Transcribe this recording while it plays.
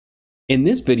In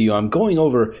this video, I'm going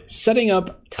over setting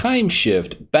up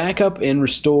Timeshift backup and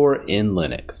restore in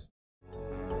Linux.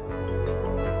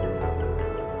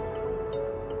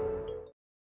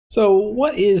 So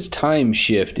what is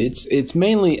Timeshift? It's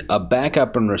mainly a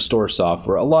backup and restore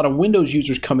software. A lot of Windows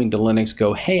users coming to Linux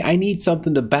go, hey, I need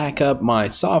something to back up my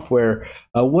software.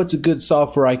 What's a good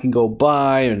software I can go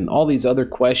buy? And all these other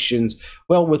questions.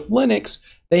 Well, with Linux,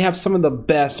 they have some of the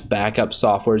best backup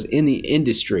softwares in the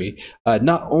industry.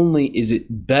 Not only is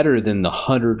it better than the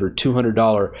 $100 or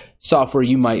 $200 software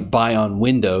you might buy on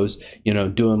Windows,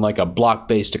 doing like a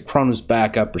block-based Acronis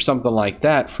backup or something like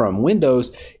that from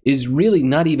Windows is really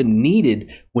not even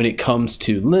needed when it comes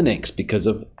to Linux because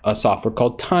of a software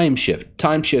called Timeshift.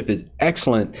 Timeshift is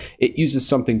excellent. It uses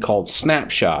something called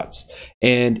snapshots,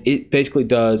 and it basically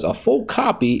does a full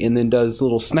copy and then does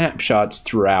little snapshots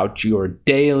throughout your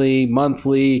daily,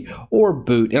 monthly, or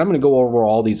boot. And I'm going to go over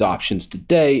all these options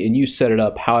today, and you set it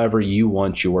up however you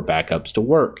want your backups to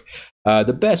work.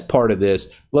 The best part of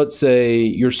this, let's say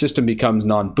your system becomes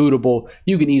non-bootable,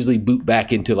 you can easily boot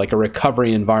back into like a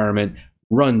recovery environment,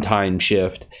 run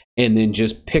Timeshift, and then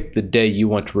just pick the day you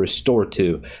want to restore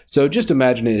to. So just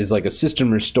imagine it as like a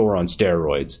system restore on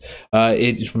steroids.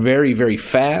 It's very, very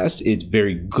fast. It's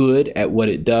very good at what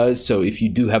it does. So if you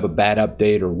do have a bad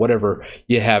update or whatever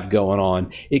you have going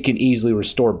on, it can easily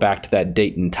restore back to that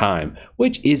date and time,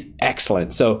 which is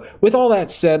excellent. So with all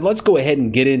that said, let's go ahead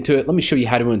and get into it. Let me show you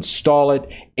how to install it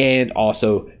and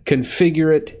also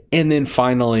configure it, and then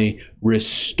finally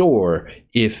restore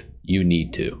if you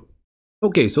need to.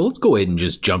 Okay, so let's go ahead and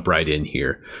just jump right in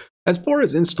here. As far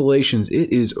as installations,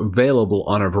 it is available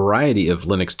on a variety of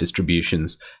Linux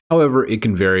distributions. However, it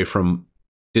can vary from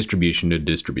distribution to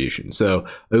distribution. So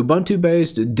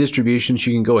Ubuntu-based distributions,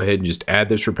 you can go ahead and just add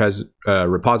this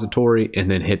repository and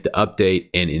then hit the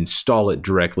update and install it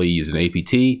directly using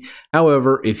apt.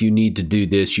 However, if you need to do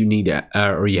this, you need to,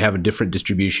 or you have a different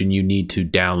distribution, you need to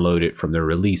download it from the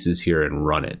releases here and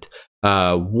run it.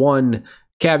 One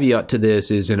caveat to this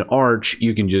is in Arch,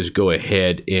 you can just go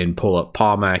ahead and pull up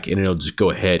PawMac and it'll just go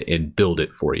ahead and build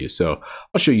it for you. So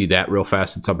I'll show you that real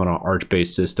fast since I'm on an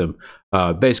Arch-based system.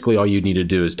 Basically, all you need to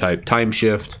do is type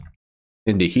Timeshift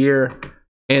into here,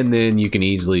 and then you can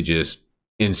easily just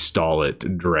install it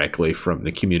directly from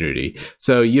the community.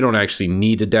 So you don't actually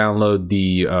need to download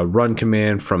the run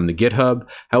command from the GitHub.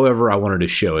 However, I wanted to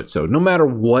show it. So no matter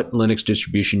what Linux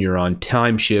distribution you're on,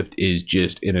 Timeshift is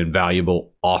just an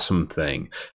invaluable, awesome thing.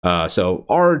 So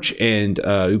Arch and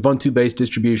Ubuntu-based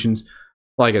distributions,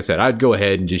 like I said, I'd go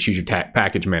ahead and just use your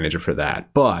package manager for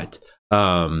that. But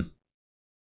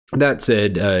that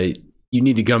said, you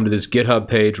need to come to this GitHub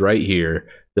page right here,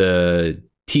 the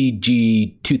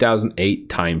TG 2008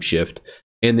 Timeshift,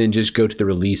 and then just go to the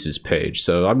releases page.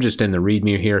 So I'm just in the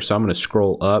README here, so I'm going to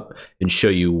scroll up and show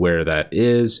you where that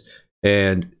is,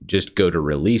 and just go to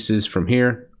releases from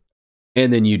here,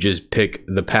 and then you just pick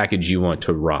the package you want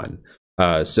to run.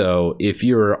 So if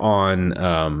you're on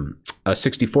a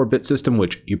 64-bit system,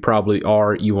 which you probably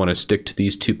are, you want to stick to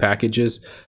these two packages.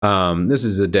 This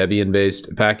is a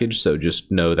Debian-based package, so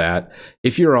just know that.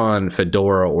 If you're on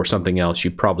Fedora or something else, you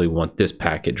probably want this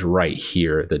package right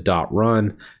here, the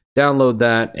 .run. Download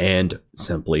that and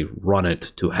simply run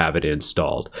it to have it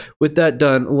installed. With that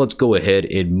done, let's go ahead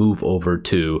and move over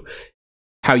to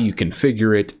how you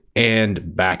configure it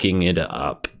and backing it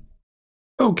up.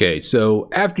 Okay, so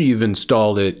after you've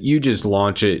installed it, you just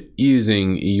launch it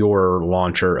using your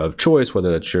launcher of choice,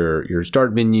 whether that's your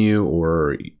start menu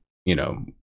or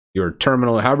your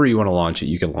terminal, however you want to launch it,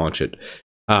 you can launch it.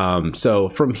 So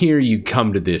from here, you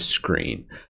come to this screen.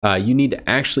 You need to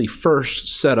actually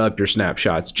first set up your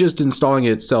snapshots. Just installing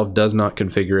it itself does not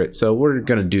configure it. So we're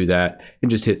going to do that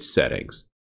and just hit settings.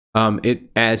 It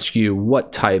asks you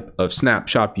what type of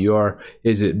snapshot you are.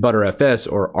 Is it Btrfs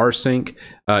or rsync?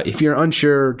 If you're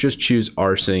unsure, just choose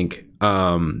rsync.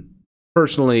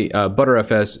 Personally,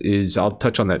 Btrfs is, I'll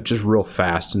touch on that just real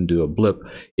fast and do a blip.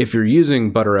 If you're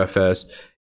using Btrfs,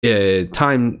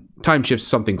 Timeshift is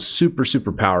something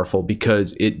super powerful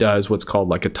because it does what's called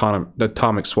like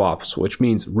atomic swaps, which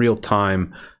means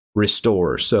real-time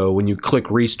restore. So when you click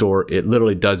restore, it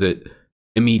literally does it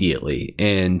immediately,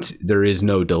 and there is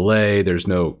no delay, there's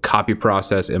no copy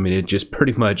process. I mean, it just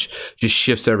pretty much just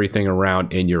shifts everything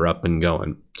around and you're up and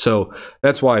going. So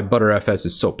that's why Btrfs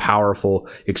is so powerful,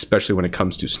 especially when it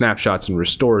comes to snapshots and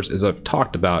restores, as I've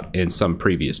talked about in some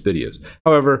previous videos.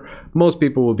 However, most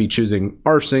people will be choosing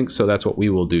rsync, so that's what we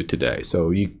will do today. So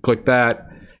you click that,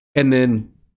 and then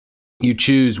you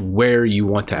choose where you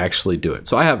want to actually do it.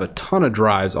 So I have a ton of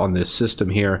drives on this system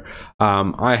here.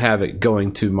 I have it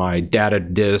going to my data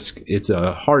disk. It's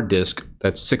a hard disk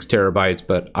that's 6 terabytes,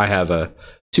 but I have a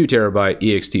 2 terabyte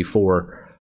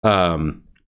ext4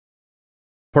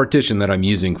 partition that I'm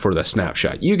using for the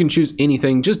snapshot. You can choose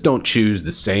anything, just don't choose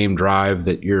the same drive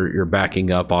that you're backing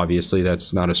up. Obviously,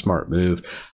 that's not a smart move.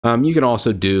 You can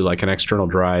also do like an external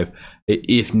drive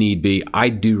if need be. I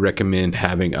do recommend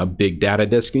having a big data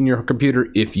disk in your computer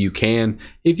if you can.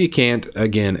 If you can't,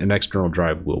 again, an external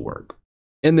drive will work.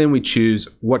 And then we choose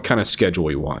what kind of schedule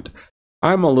we want.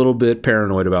 I'm a little bit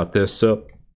paranoid about this, so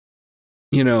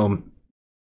you know,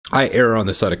 I err on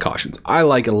the side of cautions. I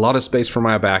like a lot of space for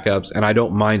my backups, and I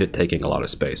don't mind it taking a lot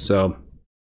of space. So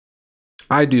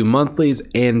I do monthlies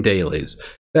and dailies.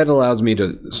 That allows me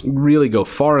to really go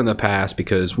far in the past,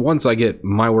 because once I get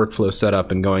my workflow set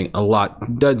up and going, a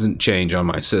lot doesn't change on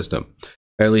my system.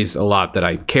 At least a lot that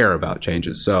I care about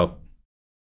changes. So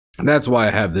that's why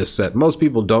I have this set. Most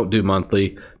people don't do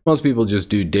monthly. Most people just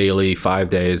do daily, 5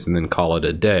 days, and then call it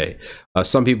a day.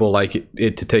 Some people like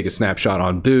it to take a snapshot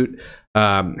on boot.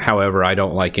 However, I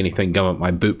don't like anything going with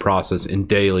my boot process, and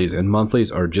dailies and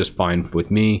monthlies are just fine with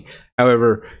me.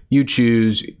 However, you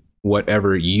choose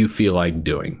whatever you feel like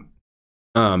doing.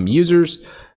 Users,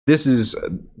 this is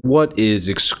what is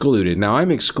excluded. Now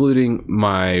I'm excluding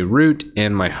my root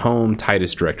and my home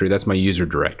Titus directory. That's my user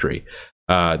directory.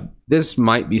 This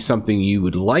might be something you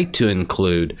would like to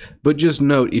include, but just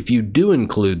note, if you do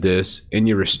include this and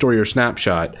you restore your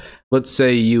snapshot, let's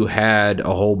say you had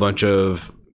a whole bunch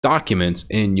of documents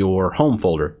in your home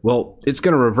folder. Well, it's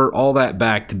going to revert all that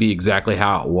back to be exactly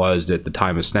how it was at the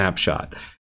time of snapshot.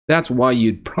 That's why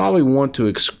you'd probably want to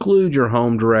exclude your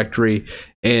home directory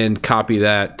and copy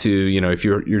that to, you know, if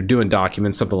you're doing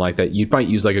documents, something like that, you might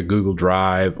use like a Google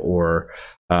Drive or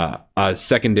a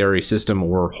secondary system,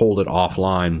 or hold it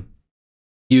offline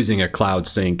using a cloud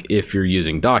sync if you're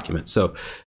using documents. So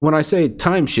when I say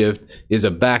Timeshift is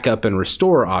a backup and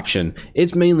restore option,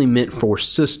 it's mainly meant for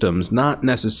systems, not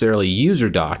necessarily user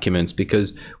documents,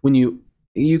 because when you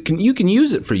can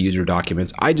use it for user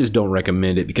documents. I just don't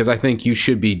recommend it, because I think you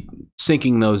should be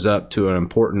syncing those up to an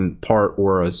important part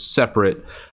or a separate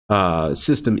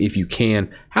system if you can.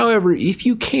 However, if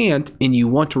you can't and you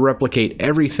want to replicate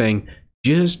everything,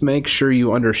 just make sure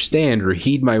you understand or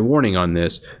heed my warning on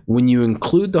this. When you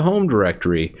include the home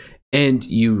directory and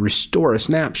you restore a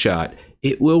snapshot,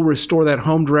 it will restore that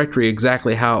home directory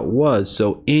exactly how it was.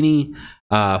 So any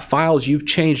files you've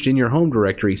changed in your home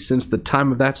directory since the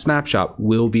time of that snapshot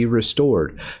will be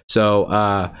restored.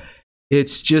 So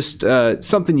it's just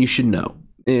something you should know.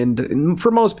 And for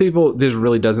most people, this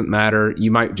really doesn't matter. You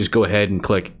might just go ahead and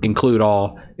click include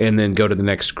all, and then go to the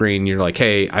next screen. You're like,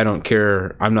 hey, I don't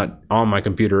care. I'm not on my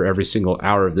computer every single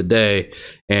hour of the day.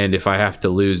 And if I have to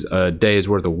lose a day's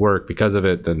worth of work because of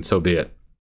it, then so be it.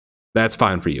 That's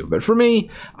fine for you. But for me,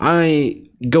 I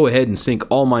go ahead and sync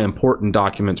all my important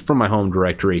documents from my home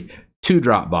directory to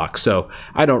Dropbox. So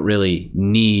I don't really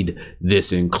need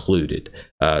this included.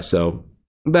 So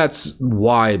that's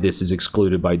why this is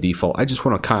excluded by default. I just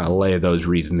want to kind of lay those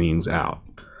reasonings out.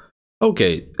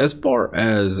 Okay, as far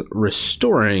as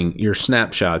restoring your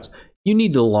snapshots, you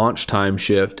need to launch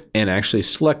Timeshift and actually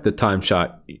select the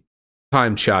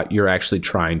timeshot you're actually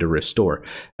trying to restore.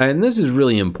 And this is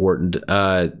really important.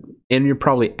 And you're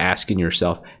probably asking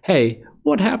yourself, hey,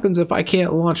 what happens if I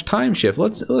can't launch Timeshift?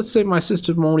 Let's say my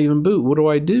system won't even boot. What do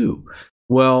I do?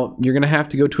 Well, you're going to have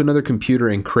to go to another computer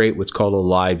and create what's called a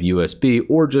live USB,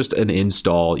 or just an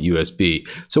install USB.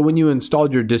 So when you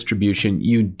installed your distribution,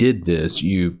 you did this.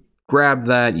 You grabbed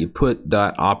that, you put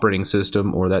that operating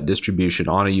system or that distribution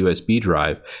on a USB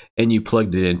drive, and you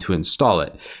plugged it in to install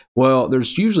it. Well,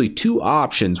 there's usually two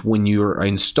options when you're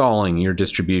installing your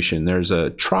distribution. There's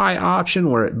a try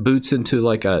option where it boots into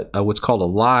like a what's called a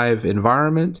live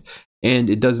environment, and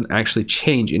it doesn't actually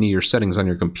change any of your settings on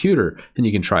your computer, and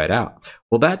you can try it out.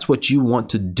 Well, that's what you want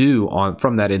to do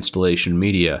from that installation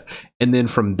media. And then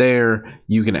from there,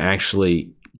 you can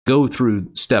actually go through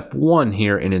step one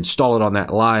here and install it on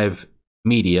that live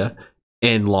media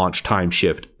and launch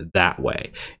Timeshift that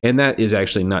way. And that is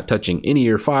actually not touching any of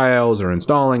your files or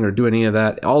installing or doing any of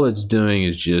that. All it's doing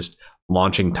is just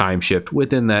launching Timeshift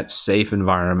within that safe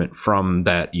environment from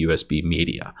that USB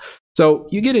media. So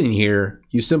you get in here,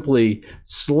 you simply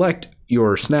select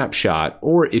your snapshot,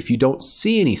 or if you don't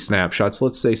see any snapshots,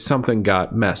 let's say something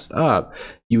got messed up,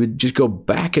 you would just go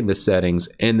back into settings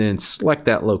and then select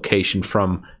that location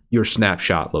from your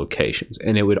snapshot locations,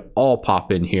 and it would all pop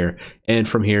in here. And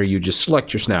from here, you just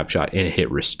select your snapshot and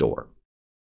hit restore.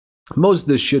 Most of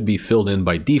this should be filled in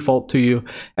by default to you.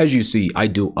 As you see, I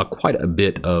do quite a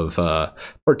bit of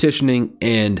partitioning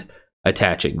and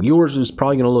attaching. Yours is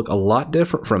probably going to look a lot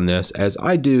different from this, as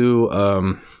I do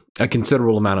a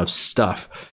considerable amount of stuff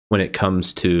when it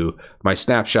comes to my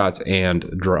snapshots and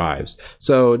drives.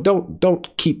 So don't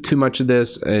keep too much of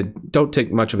this, and don't take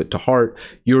much of it to heart.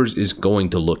 Yours is going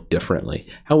to look differently.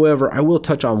 However, I will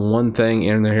touch on one thing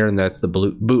in here, and that's the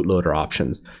bootloader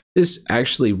options. This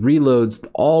actually reloads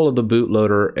all of the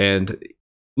bootloader, and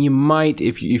you might,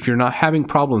 if you're not having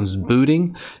problems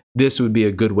booting, this would be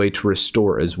a good way to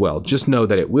restore as well. Just know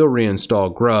that it will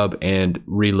reinstall grub and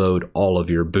reload all of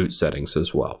your boot settings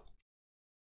as well.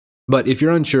 But if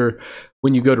you're unsure,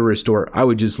 when you go to restore, I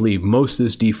would just leave most of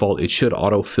this default. It should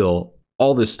autofill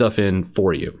all this stuff in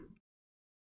for you.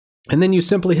 And then you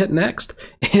simply hit next,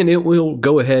 and it will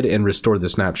go ahead and restore the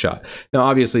snapshot. Now,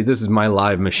 obviously, this is my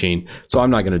live machine, so I'm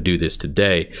not going to do this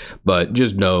today, but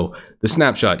just know the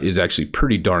snapshot is actually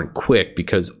pretty darn quick,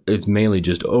 because it's mainly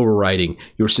just overwriting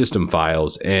your system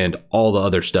files, and all the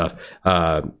other stuff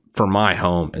for my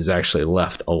home is actually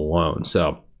left alone.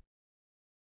 So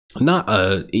not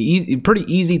a pretty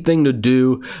easy thing to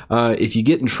do. If you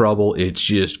get in trouble, it's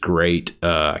just great.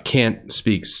 I can't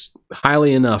speak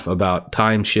highly enough about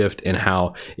Timeshift and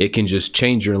how it can just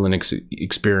change your Linux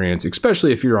experience,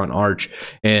 especially if you're on Arch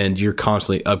and you're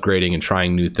constantly upgrading and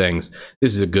trying new things.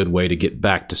 This is a good way to get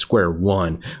back to square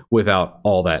one without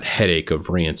all that headache of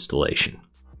reinstallation.